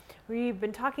We've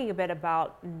been talking a bit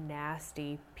about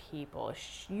nasty people.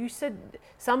 You said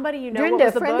somebody you know. Brenda, what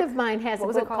was a the friend book? of mine has What a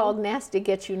was it book called Nasty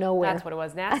Gets You Nowhere. That's what it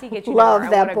was. Nasty Gets You Love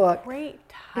Nowhere. that What book. a great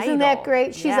title. Isn't that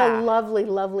great? She's Yeah. a lovely,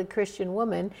 lovely Christian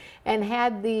woman, and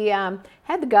had the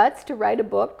guts to write a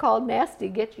book called Nasty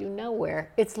Gets You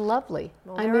Nowhere. It's lovely.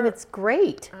 Well, I mean, it's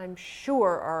great. I'm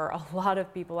sure are a lot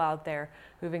of people out there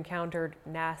who've encountered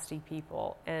nasty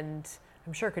people, and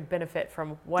I'm sure could benefit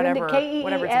from whatever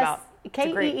it's about.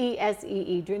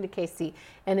 Keesee, Dorinda Casey,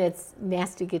 and it's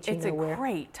Nasty Gets You Nowhere. It's a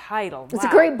great title. It's a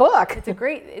great book. It's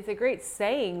a great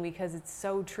saying because it's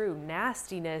so true.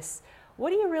 Nastiness.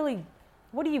 What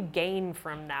do you gain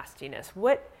from nastiness?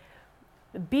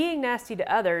 Being nasty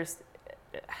to others,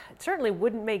 it certainly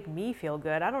wouldn't make me feel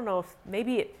good. I don't know if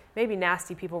maybe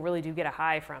nasty people really do get a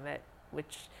high from it,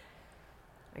 which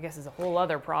I guess is a whole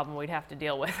other problem we'd have to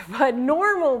deal with. But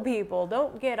normal people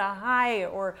don't get a high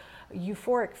or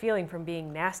euphoric feeling from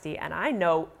being nasty. And I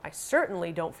know I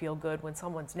certainly don't feel good when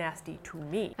someone's nasty to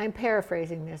me. I'm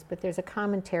paraphrasing this, but there's a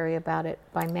commentary about it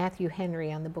by Matthew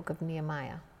Henry on the book of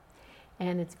Nehemiah.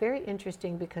 And it's very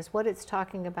interesting because what it's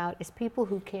talking about is people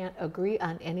who can't agree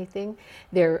on anything.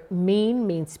 They're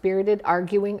mean-spirited,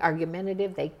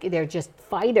 argumentative. They're just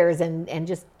fighters and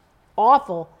just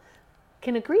awful.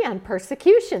 Can agree on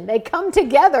persecution. They come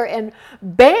together and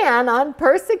ban on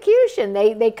persecution.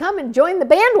 They come and join the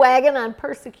bandwagon on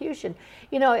persecution.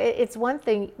 You know, it's one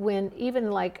thing when even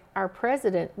like our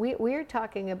president, we're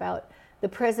talking about the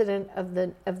president of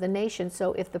the nation.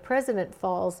 So if the president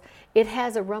falls, it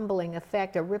has a rumbling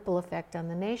effect, a ripple effect on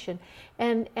the nation.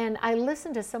 And I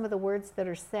listen to some of the words that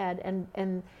are said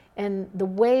and the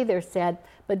way they're said.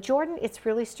 But Jordan, it's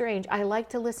really strange. I like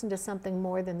to listen to something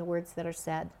more than the words that are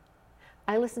said.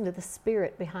 I listen to the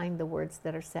spirit behind the words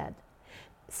that are said.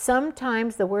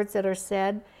 Sometimes the words that are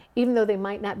said, even though they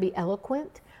might not be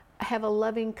eloquent, have a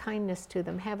loving kindness to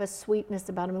them, have a sweetness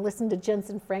about them. I listened to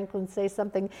Jensen Franklin say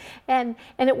something, and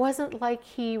it wasn't like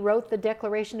he wrote the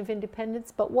Declaration of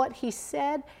Independence, but what he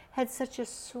said had such a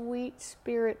sweet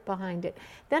spirit behind it.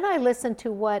 Then I listened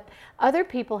to what other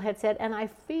people had said, and I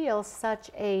feel such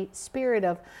a spirit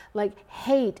of like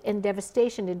hate and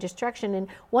devastation and destruction. And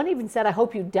one even said, I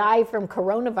hope you die from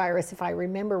coronavirus, if I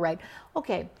remember right.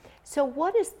 Okay. So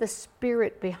what is the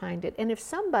spirit behind it? And if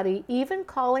somebody, even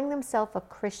calling themselves a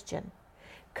Christian,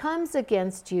 comes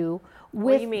against you with...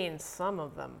 What do you mean, some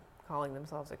of them calling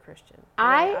themselves a Christian?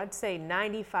 I'd say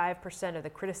 95% of the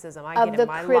criticism I get in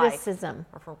my life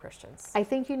are from Christians. I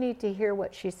think you need to hear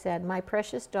what she said. My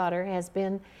precious daughter has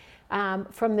been,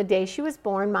 from the day she was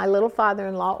born, my little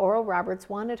father-in-law, Oral Roberts,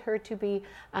 wanted her to be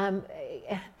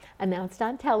announced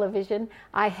on television.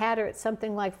 I had her at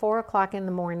something like 4 o'clock in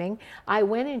the morning. I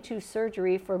went into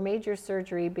surgery for major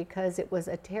surgery because it was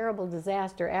a terrible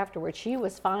disaster afterwards. She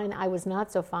was fine. I was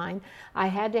not so fine. I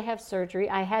had to have surgery.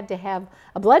 I had to have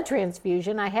a blood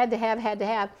transfusion. I had to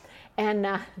have.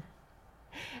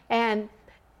 And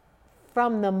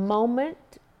from the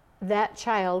moment that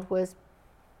child was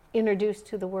introduced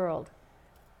to the world,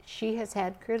 she has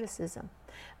had criticism.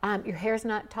 Your hair's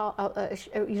not tall,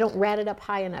 you don't rat it up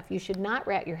high enough. You should not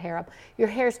rat your hair up. Your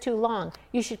hair's too long.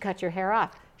 You should cut your hair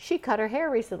off. She cut her hair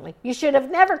recently. You should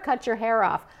have never cut your hair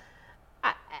off.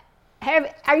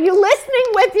 Are you listening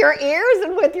with your ears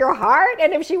and with your heart?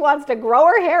 And if she wants to grow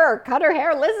her hair or cut her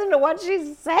hair, listen to what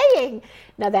she's saying.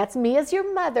 Now that's me as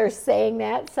your mother saying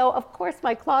that. So of course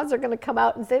my claws are going to come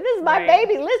out and say, this is my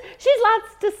baby. Listen, she's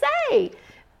lots to say.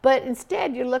 But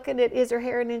instead, you're looking at, is her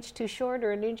hair an inch too short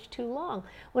or an inch too long?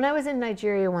 When I was in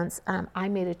Nigeria once, I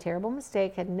made a terrible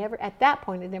mistake. At that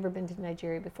point, had never been to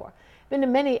Nigeria before. Been to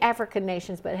many African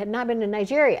nations, but had not been to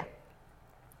Nigeria.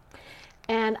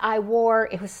 And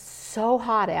it was so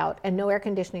hot out and no air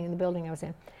conditioning in the building I was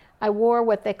in. I wore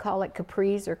what they call like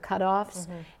capris or cutoffs.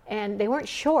 Mm-hmm. And they weren't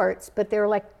shorts, but they were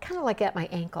kind of like at my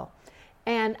ankle.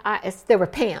 And there were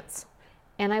pants.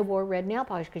 And I wore red nail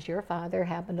polish because your father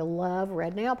happened to love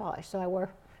red nail polish. So I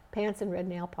wore pants and red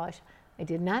nail polish. I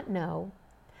did not know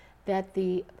that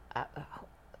the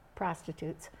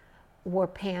prostitutes wore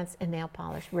pants and nail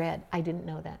polish red. I didn't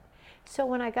know that. So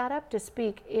when I got up to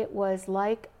speak, it was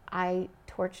like I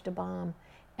torched a bomb.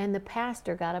 And the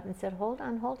pastor got up and said, hold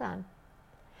on.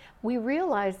 We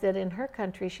realized that in her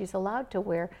country, she's allowed to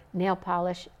wear nail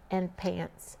polish and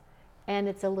pants. And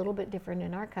it's a little bit different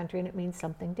in our country, and it means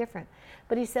something different.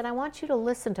 But he said, I want you to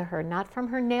listen to her, not from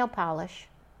her nail polish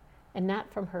and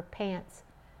not from her pants,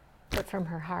 but from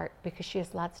her heart, because she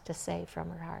has lots to say from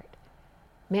her heart.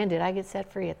 Man, did I get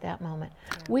set free at that moment.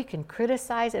 Yeah. We can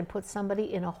criticize and put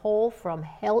somebody in a hole from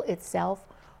hell itself,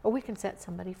 or we can set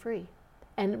somebody free.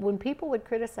 And when people would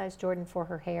criticize Jordan for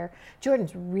her hair,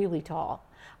 Jordan's really tall.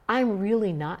 I'm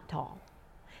really not tall.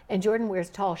 And Jordan wears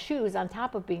tall shoes on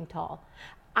top of being tall.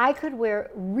 I could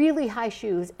wear really high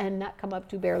shoes and not come up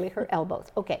to barely her elbows.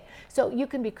 Okay, so you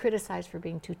can be criticized for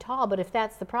being too tall, but if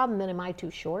that's the problem, then am I too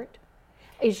short?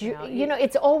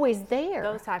 It's always there.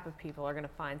 Those type of people are going to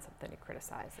find something to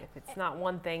criticize. If it's not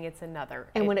one thing, it's another.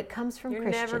 And when it comes from you're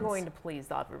Christians, never going to please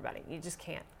everybody. You just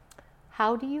can't.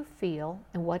 How do you feel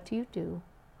and what do you do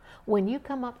when you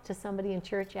come up to somebody in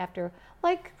church after,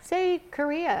 like, say,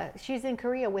 Korea? She's in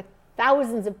Korea with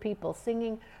thousands of people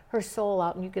singing her soul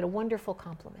out, and you get a wonderful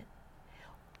compliment.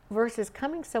 Versus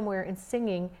coming somewhere and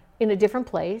singing in a different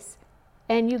place,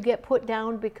 and you get put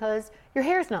down because your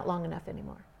hair's not long enough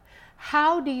anymore.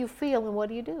 How do you feel and what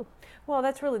do you do? Well,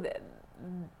 that's really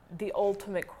the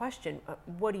ultimate question.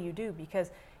 What do you do?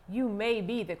 Because you may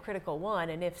be the critical one,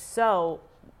 and if so,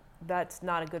 that's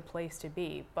not a good place to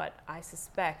be. But I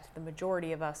suspect the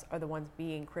majority of us are the ones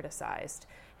being criticized.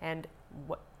 And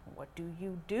what do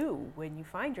you do when you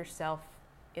find yourself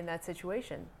in that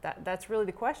situation? That's really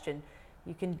the question.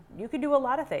 You can do a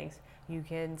lot of things. You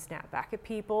can snap back at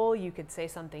people. You could say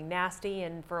something nasty,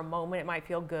 and for a moment it might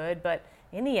feel good, but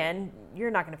in the end, you're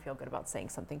not going to feel good about saying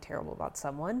something terrible about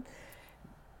someone.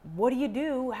 What do you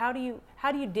do? How do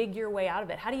you dig your way out of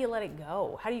it? How do you let it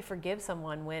go? How do you forgive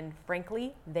someone when,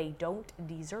 frankly, they don't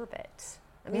deserve it?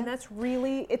 I mean, that's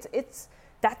really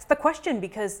that's the question,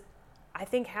 because I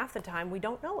think half the time we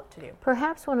don't know what to do.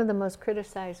 Perhaps one of the most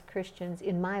criticized Christians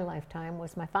in my lifetime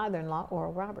was my father-in-law,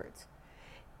 Oral Roberts.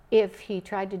 If he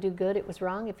tried to do good, it was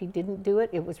wrong. If he didn't do it,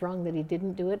 it was wrong that he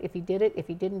didn't do it. If he did it, if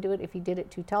he didn't do it, if he did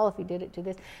it too tall, if he did it too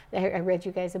this. I read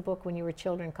you guys a book when you were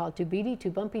children called Too Beady, Too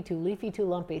Bumpy, Too Leafy, Too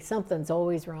Lumpy. Something's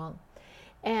always wrong.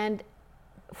 And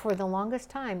for the longest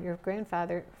time, your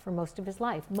grandfather, for most of his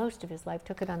life,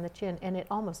 took it on the chin, and it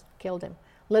almost killed him.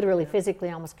 Literally, physically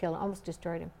almost killed him, almost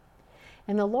destroyed him.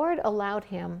 And the Lord allowed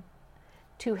him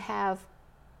to have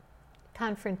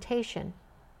confrontation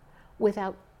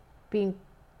without being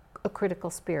a critical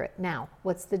spirit. Now,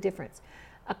 what's the difference?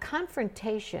 A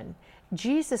confrontation,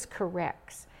 Jesus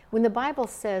corrects. When the Bible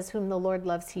says, whom the Lord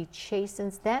loves, he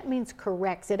chastens, that means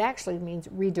corrects. It actually means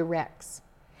redirects.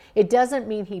 It doesn't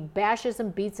mean he bashes them,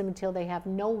 beats them until they have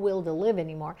no will to live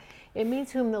anymore. It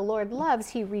means whom the Lord loves,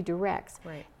 he redirects.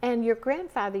 Right. And your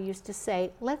grandfather used to say,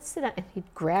 let's sit down. And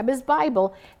he'd grab his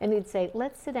Bible and he'd say,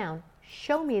 let's sit down.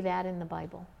 Show me that in the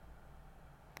Bible.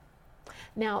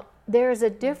 Now, there's a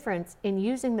difference in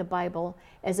using the Bible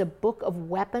as a book of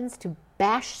weapons to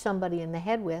bash somebody in the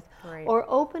head with, right, or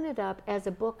open it up as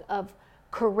a book of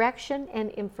correction and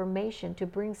information to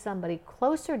bring somebody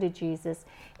closer to Jesus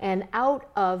and out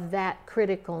of that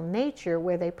critical nature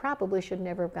where they probably should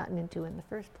never have gotten into in the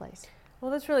first place.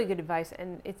 Well, that's really good advice,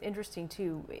 and it's interesting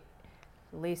too,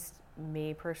 at least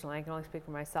me personally, I can only speak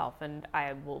for myself, and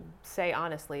I will say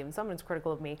honestly, when someone's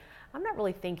critical of me, I'm not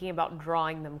really thinking about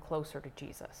drawing them closer to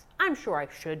Jesus. I'm sure I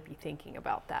should be thinking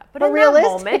about that, but in that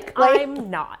moment, I'm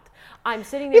not. I'm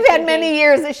sitting there. You've had many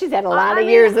years. She's had a lot of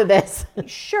years of this.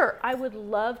 Sure, I would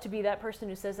love to be that person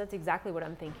who says that's exactly what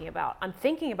I'm thinking about. I'm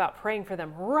thinking about praying for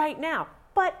them right now,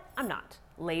 but I'm not.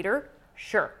 Later,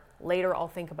 sure. Later, I'll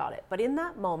think about it. But in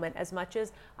that moment, as much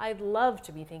as I'd love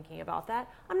to be thinking about that,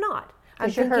 I'm not. I'm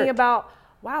thinking about,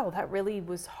 wow, that really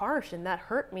was harsh and that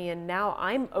hurt me, and now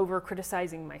I'm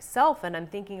over-criticizing myself, and I'm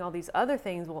thinking all these other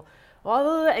things,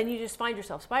 and you just find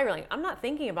yourself spiraling. I'm not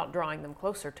thinking about drawing them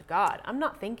closer to God. I'm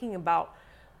not thinking about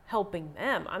helping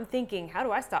them. I'm thinking, how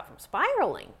do I stop from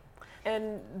spiraling?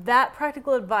 And that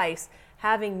practical advice,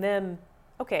 having them,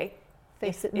 okay,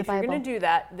 if you're going to do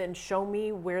that, then show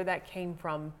me where that came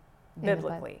from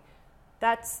biblically.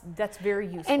 That's very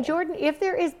useful. And Jordan, if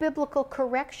there is biblical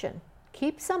correction,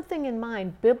 keep something in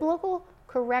mind. Biblical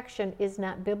correction is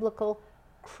not biblical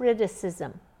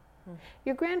criticism.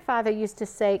 Your grandfather used to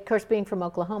say, of course, being from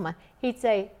Oklahoma, he'd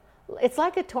say, it's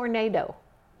like a tornado.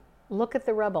 Look at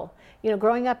the rubble. You know,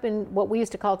 growing up in what we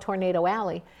used to call Tornado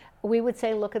Alley, we would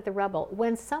say, look at the rubble.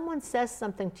 When someone says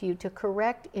something to you, to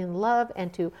correct in love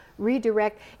and to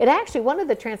redirect, it actually, one of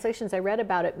the translations I read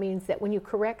about it means that when you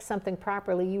correct something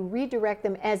properly, you redirect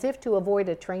them as if to avoid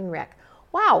a train wreck.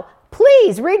 Wow,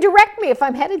 please redirect me if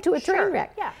I'm headed to a train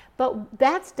wreck. Yeah. But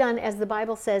that's done, as the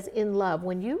Bible says, in love.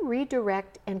 When you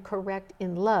redirect and correct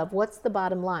in love, what's the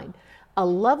bottom line? A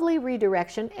lovely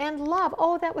redirection and love.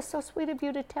 Oh, that was so sweet of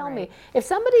you to tell me. If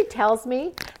somebody tells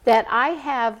me that I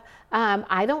have,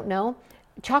 I don't know,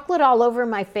 chocolate all over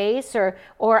my face,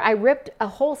 or I ripped a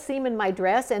whole seam in my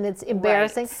dress and it's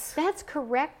embarrassing. Right. That's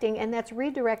correcting, and that's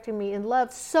redirecting me in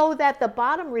love, so that the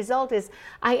bottom result is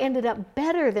I ended up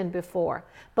better than before.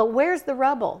 But where's the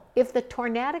rubble? If the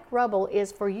tornadic rubble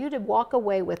is for you to walk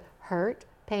away with hurt,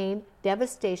 pain,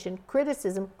 devastation,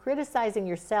 criticism, criticizing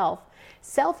yourself,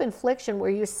 self-infliction, where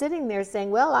you're sitting there saying,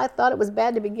 well, I thought it was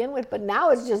bad to begin with, but now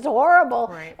it's just horrible.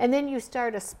 Right. And then you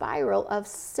start a spiral of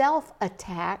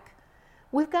self-attack.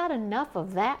 We've got enough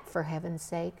of that, for heaven's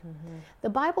sake. Mm-hmm. The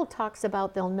Bible talks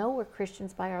about they'll know we're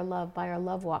Christians by our love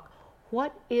walk.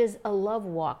 What is a love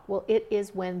walk? Well, it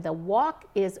is when the walk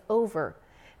is over,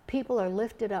 people are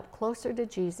lifted up closer to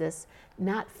Jesus,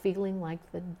 not feeling like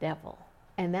the devil.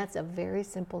 And that's a very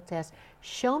simple test.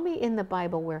 Show me in the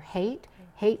Bible where hate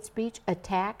speech,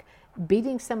 attack,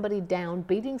 beating somebody down,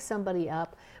 beating somebody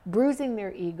up, bruising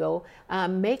their ego,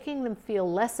 making them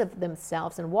feel less of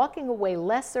themselves, and walking away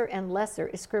lesser and lesser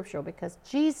is scriptural, because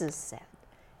Jesus said,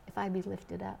 if I be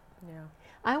lifted up. Yeah.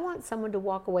 I want someone to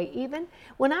walk away. Even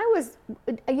when I was,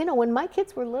 when my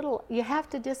kids were little, you have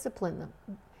to discipline them.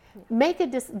 Make a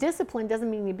discipline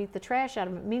doesn't mean you beat the trash out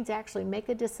of them. It means actually make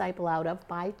a disciple out of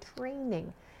by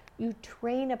training. You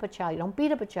train up a child. You don't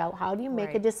beat up a child. How do you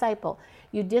make a disciple?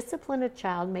 You discipline a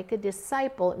child, make a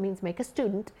disciple. It means make a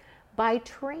student by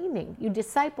training. You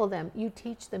disciple them, you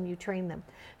teach them, you train them.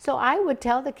 So I would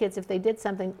tell the kids, if they did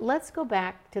something, let's go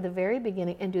back to the very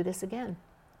beginning and do this again.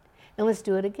 And let's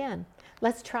do it again.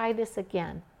 Let's try this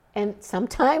again. And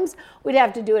sometimes we'd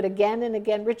have to do it again and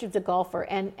again. Richard's a golfer,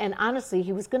 and honestly,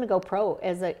 he was going to go pro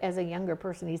as a younger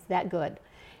person. He's that good.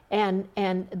 And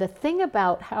the thing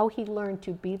about how he learned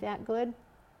to be that good,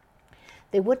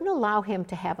 they wouldn't allow him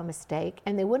to have a mistake,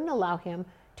 and they wouldn't allow him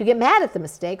to get mad at the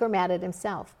mistake or mad at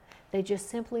himself. They just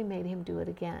simply made him do it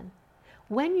again.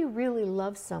 When you really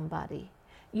love somebody,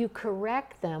 you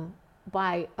correct them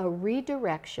by a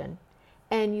redirection,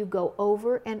 and you go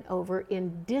over and over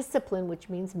in discipline, which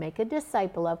means make a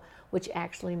disciple of, which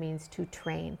actually means to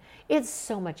train. It's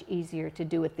so much easier to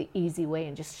do it the easy way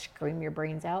and just scream your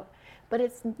brains out. But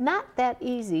it's not that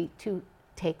easy to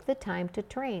take the time to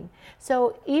train.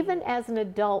 So even as an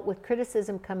adult with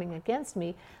criticism coming against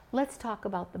me, let's talk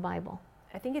about the Bible.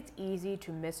 I think it's easy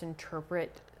to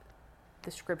misinterpret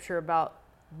the scripture about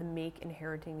the meek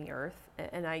inheriting the earth.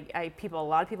 And a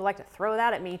lot of people like to throw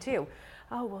that at me too.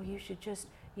 Oh, well, you should just,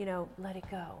 let it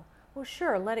go. Well,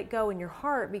 sure, let it go in your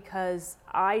heart, because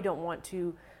I don't want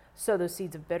to sow those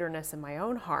seeds of bitterness in my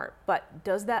own heart. But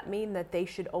does that mean that they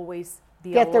should always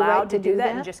be allowed to do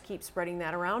that and just keep spreading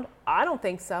that around? I don't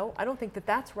think so. I don't think that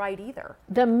that's right either.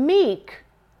 The meek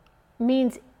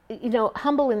means,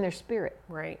 humble in their spirit.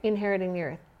 Right. Inheriting the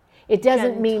earth. It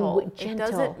doesn't mean gentle. It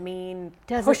doesn't mean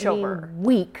doesn't pushover. Mean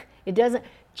weak. It doesn't.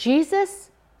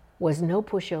 Jesus was no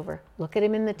pushover. Look at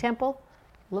him in the temple.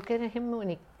 Look at him when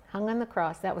he hung on the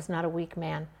cross. That was not a weak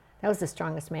man. That was the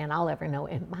strongest man I'll ever know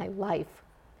in my life.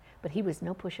 But he was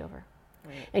no pushover.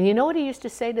 Right. And you know what he used to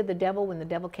say to the devil when the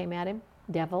devil came at him?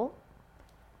 Devil,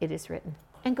 it is written.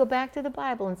 And go back to the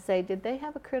Bible and say, did they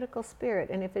have a critical spirit?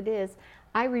 And if it is,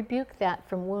 I rebuke that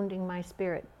from wounding my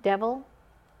spirit. Devil,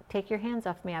 take your hands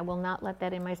off me. I will not let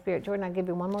that in my spirit. Jordan, I'll give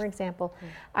you one more example.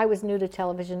 I was new to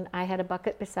television. I had a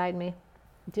bucket beside me.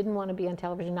 Didn't want to be on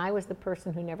television. I was the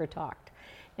person who never talked.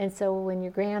 And so when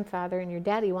your grandfather and your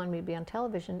daddy wanted me to be on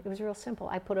television, it was real simple.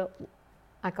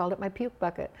 I called it my puke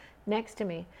bucket next to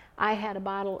me. I had a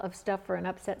bottle of stuff for an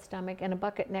upset stomach and a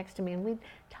bucket next to me, and we'd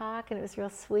talk, and it was real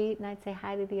sweet, and I'd say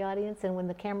hi to the audience, and when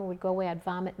the camera would go away, I'd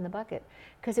vomit in the bucket,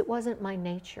 because it wasn't my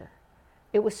nature.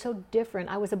 It was so different.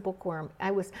 I was a bookworm.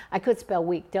 I could spell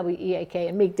weak, W-E-A-K,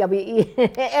 and meek,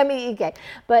 W-E-M-E-E-K.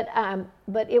 But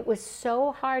it was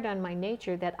so hard on my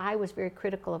nature that I was very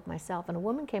critical of myself. And a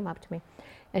woman came up to me,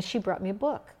 and she brought me a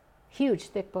book, huge,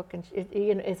 thick book, and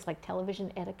it's like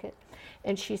television etiquette.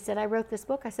 And she said, I wrote this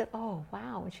book. I said, oh,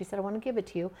 wow. And she said, I want to give it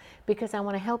to you because I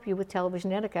want to help you with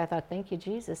television etiquette. I thought, thank you,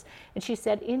 Jesus. And she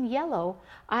said, in yellow,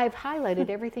 I've highlighted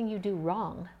everything you do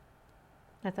wrong.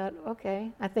 I thought, okay.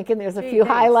 I'm thinking there's a few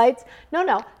highlights.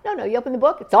 No. You open the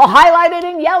book, it's all highlighted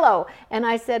in yellow. And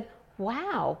I said,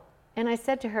 wow. And I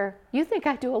said to her, you think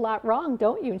I do a lot wrong,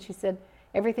 don't you? And she said,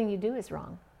 everything you do is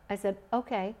wrong. I said,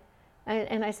 okay.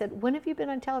 And I said, when have you been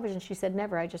on television? She said,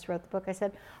 never. I just wrote the book. I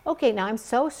said, okay, now I'm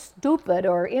so stupid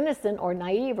or innocent or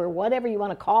naive or whatever you want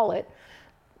to call it,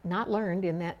 not learned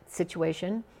in that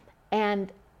situation.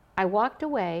 And I walked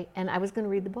away, and I was going to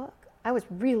read the book. I was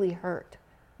really hurt.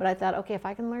 But I thought, okay, if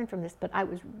I can learn from this, but I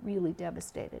was really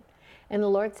devastated. And the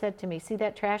Lord said to me, see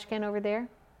that trash can over there?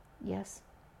 Yes.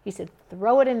 He said,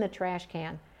 throw it in the trash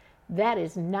can. That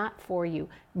is not for you.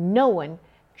 No one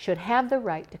should have the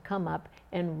right to come up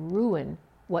and ruin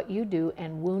what you do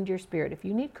and wound your spirit. If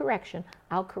you need correction,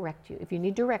 I'll correct you. If you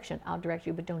need direction, I'll direct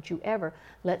you. But don't you ever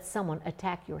let someone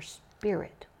attack your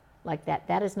spirit like that.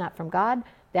 That is not from God.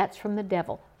 That's from the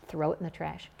devil. Throw it in the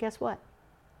trash. Guess what?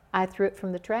 I threw it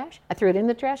from the trash. I threw it in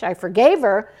the trash. I forgave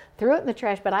her, threw it in the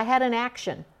trash, but I had an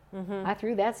action. I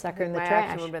threw that sucker in the My trash.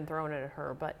 action would have been thrown at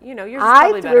her, but yours is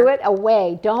probably I threw better. it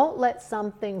away. Don't let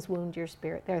some things wound your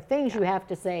spirit. There are things you have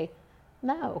to say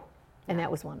no, and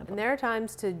that was one of them. And there are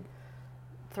times to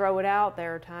throw it out.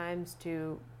 There are times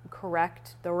to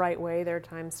correct the right way. There are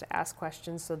times to ask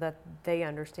questions so that they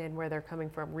understand where they're coming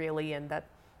from really, and that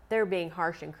they're being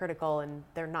harsh and critical and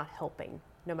they're not helping,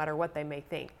 no matter what they may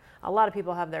think. A lot of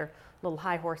people have their little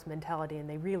high horse mentality and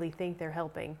they really think they're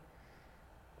helping.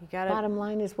 You gotta, Bottom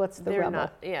line is, what's the they're rubble?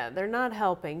 not, yeah, they're not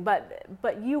helping, but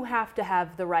you have to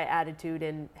have the right attitude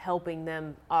in helping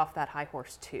them off that high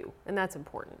horse too, and that's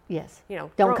important. Yes. You know,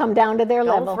 Don't come down to their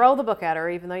don't level. throw the book at her,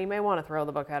 even though you may want to throw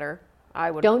the book at her. I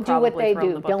would Don't do what probably they throw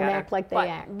do. the book Don't at her. act like they But-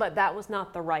 act. But that was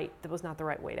not the right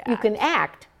way to act. You can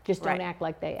act, just don't Right. act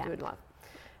like they Do it act. in love.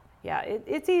 Yeah,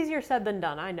 it's easier said than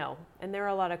done, I know. And there are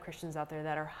a lot of Christians out there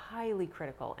that are highly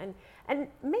critical. And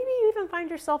maybe you even find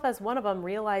yourself as one of them,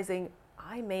 realizing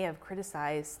I may have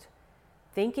criticized,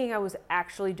 thinking I was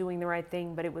actually doing the right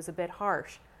thing, but it was a bit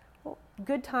harsh. Well,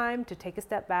 good time to take a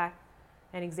step back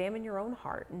and examine your own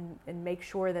heart and make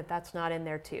sure that that's not in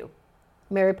there too.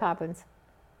 Mary Poppins,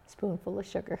 spoonful of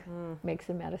sugar makes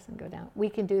the medicine go down. We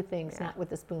can do things Yeah. not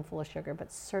with a spoonful of sugar,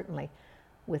 but certainly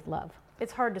with love.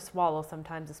 It's hard to swallow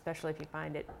sometimes, especially if you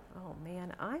find it, oh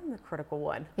man, I'm the critical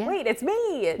one. Yeah. Wait, it's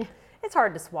me. It's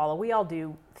hard to swallow. We all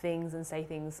do things and say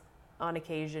things on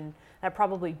occasion that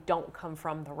probably don't come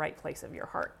from the right place of your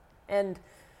heart. And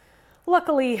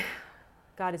luckily,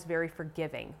 God is very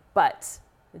forgiving, but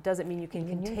it doesn't mean you can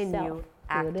Even continue yourself. Do it in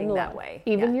acting that love. way.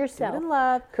 Even Yeah, yourself. Do it in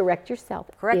love. Correct yourself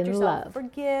Correct in yourself. love.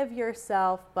 Forgive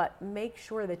yourself, but make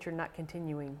sure that you're not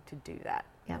continuing to do that.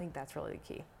 Yeah. I think that's really the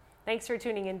key. Thanks for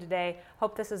tuning in today.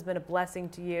 Hope this has been a blessing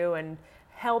to you and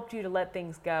helped you to let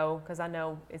things go, because I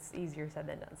know it's easier said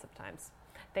than done sometimes.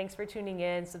 Thanks for tuning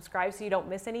in. Subscribe so you don't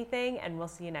miss anything, and we'll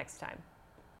see you next time.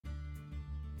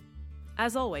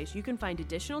 As always, you can find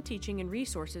additional teaching and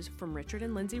resources from Richard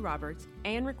and Lindsay Roberts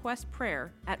and request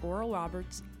prayer at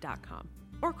oralroberts.com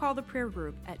or call the prayer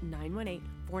group at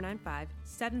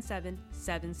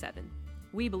 918-495-7777.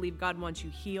 We believe God wants you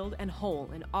healed and whole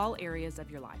in all areas of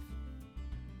your life.